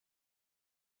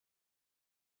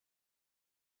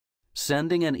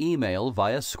Sending an email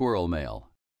via SquirrelMail.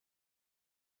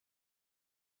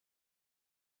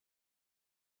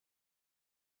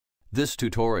 This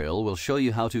tutorial will show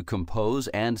you how to compose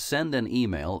and send an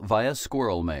email via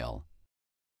SquirrelMail.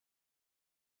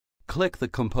 Click the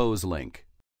Compose link.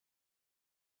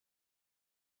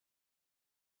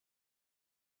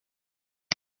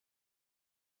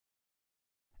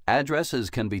 Addresses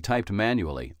can be typed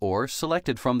manually or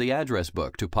selected from the address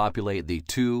book to populate the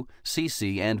to,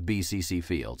 CC, and BCC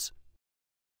fields.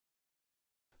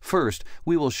 First,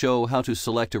 we will show how to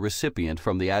select a recipient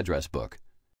from the address book.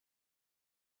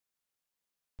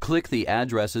 Click the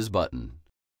Addresses button.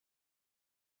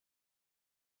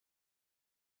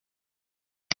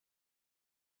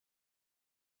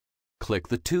 Click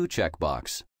the To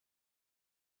checkbox.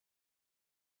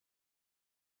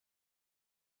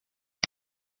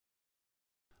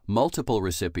 Multiple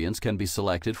recipients can be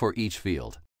selected for each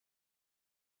field.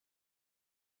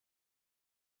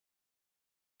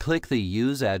 Click the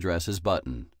Use Addresses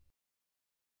button.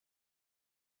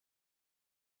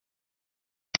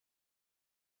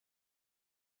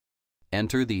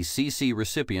 Enter the CC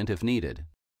recipient if needed.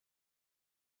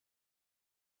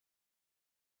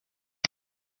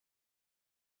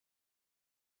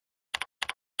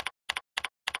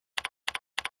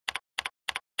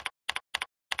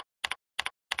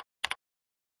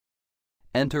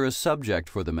 Enter a subject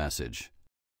for the message.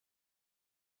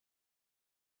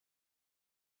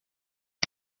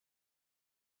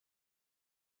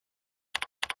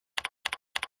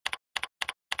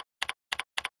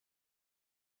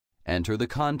 Enter the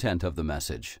content of the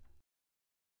message.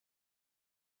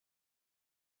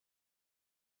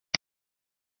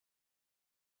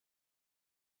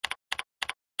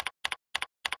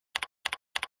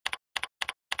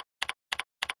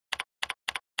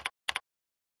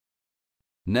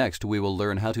 Next, we will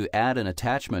learn how to add an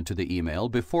attachment to the email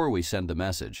before we send the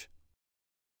message.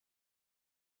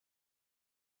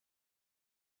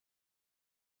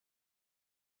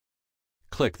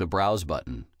 Click the Browse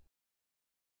button.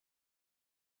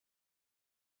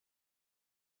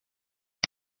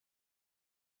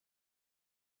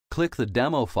 Click the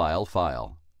Demo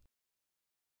file.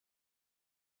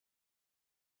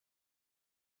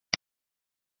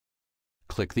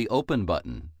 Click the Open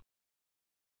button.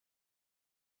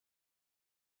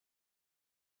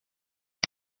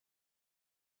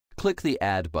 Click the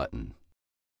Add button.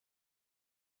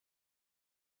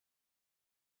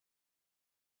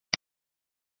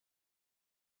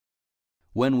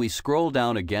 When we scroll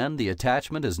down again, the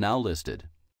attachment is now listed.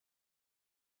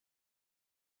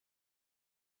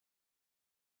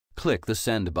 Click the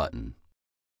Send button.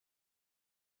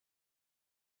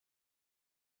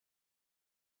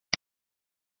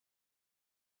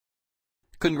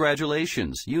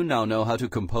 Congratulations! You now know how to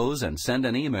compose and send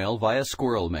an email via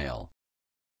SquirrelMail.